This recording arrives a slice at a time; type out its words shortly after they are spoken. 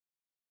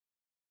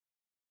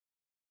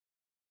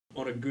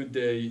On a good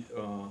day,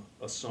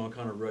 a song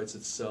kind of writes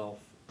itself,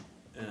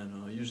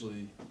 and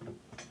usually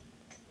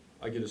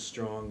I get a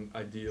strong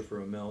idea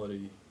for a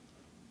melody.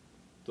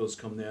 Those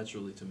come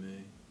naturally to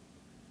me.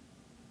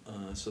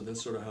 So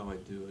that's sort of how I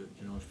do it.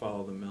 You know, I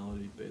follow the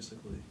melody,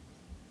 basically.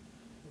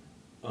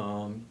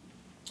 I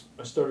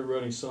started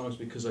writing songs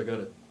because I got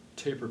a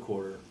tape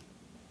recorder.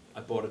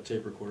 I bought a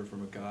tape recorder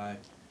from a guy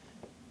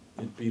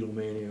in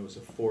Beatlemania. It was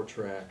a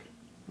 4-track,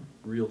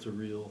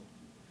 reel-to-reel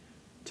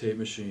tape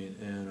machine,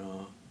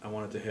 and I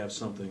wanted to have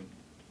something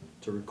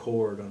to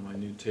record on my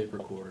new tape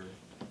recorder.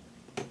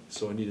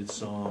 So I needed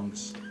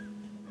songs.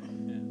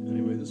 And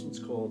anyway, this one's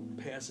called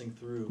Passing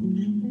Through.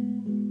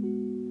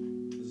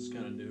 This is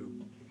kind of new.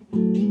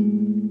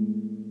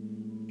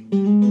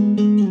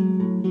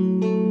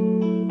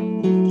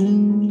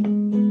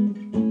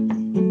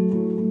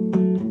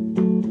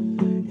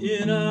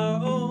 In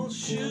our old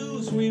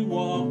shoes we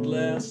walked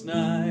last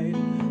night,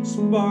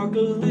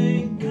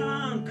 sparkling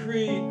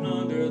concrete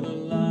under the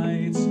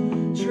lights,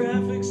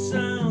 traffic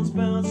sounds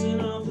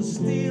bouncing off the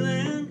steel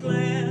and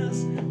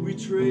glass. We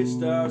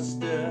traced our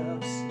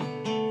steps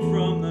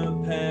from the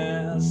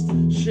past,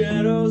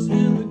 shadows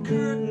in the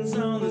curtains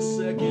on the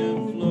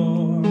second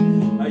floor.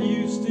 I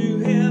used to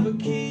have a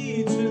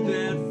key to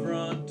that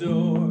front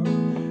door.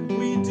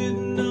 We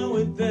didn't know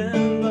it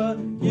then, but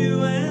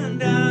you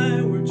and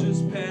I were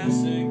just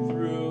passing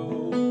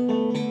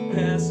through,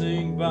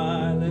 passing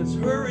by. Let's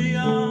hurry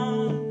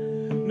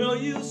on, no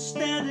use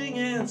standing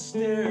and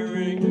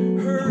staring.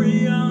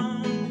 Hurry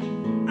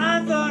on,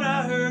 I thought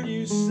I heard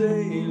you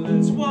say,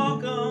 let's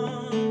walk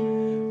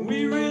on.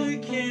 We really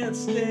can't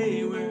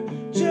stay, we're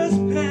just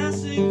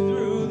passing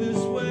through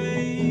this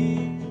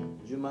way.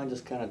 Would you mind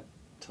just kind of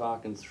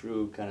talking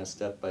through, kind of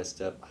step by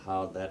step,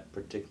 how that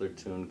particular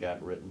tune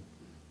got written?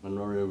 In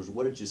other words,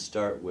 what did you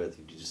start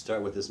with? Did you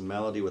start with this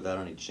melody without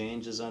any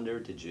changes under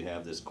it? Did you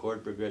have this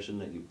chord progression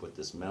that you put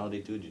this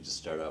melody to? Did you just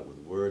start out with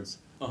words?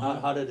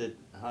 How did it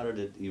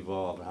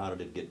evolve, and how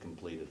did it get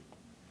completed?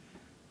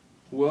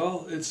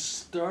 Well, it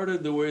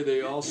started the way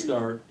they all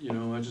start. You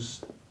know, I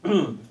just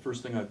the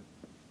first thing I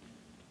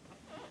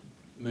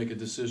make a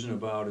decision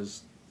about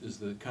is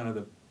the kind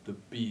of the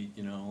beat.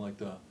 You know, like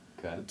the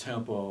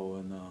tempo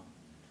and the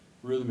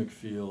rhythmic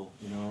feel.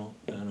 You know,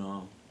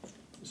 and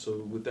so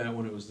with that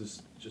one, it was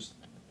this just,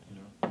 you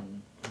know,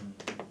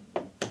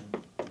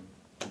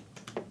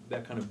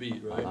 that kind of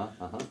beat, right?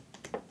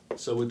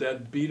 So with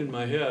that beat in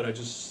my head, I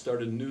just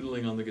started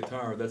noodling on the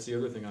guitar. That's the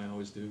other thing I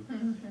always do.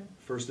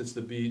 First it's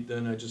the beat,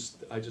 then I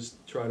just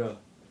try to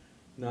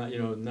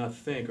not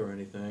think or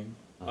anything.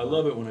 I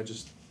love it when I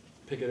just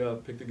pick it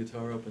up, pick the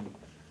guitar up,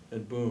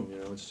 and boom, you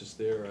know, it's just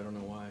there. I don't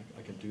know why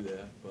I can do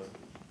that, but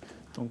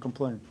don't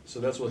complain. So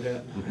that's what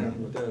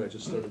happened with that. I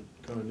just started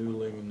kind of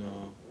noodling and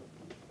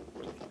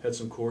had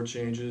some chord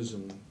changes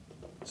and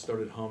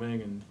started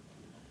humming, and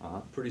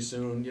pretty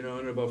soon, you know,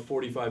 in about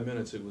 45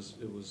 minutes, it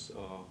was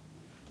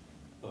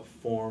a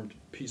formed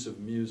piece of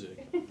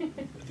music.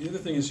 But the other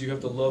thing is you have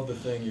to love the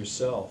thing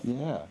yourself.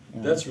 Yeah.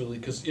 That's really,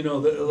 because, you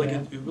know,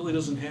 it really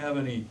doesn't have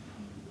any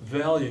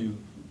value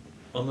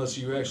unless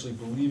you actually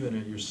believe in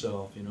it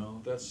yourself, you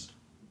know. That's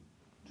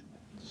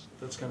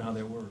kind of how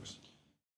that works.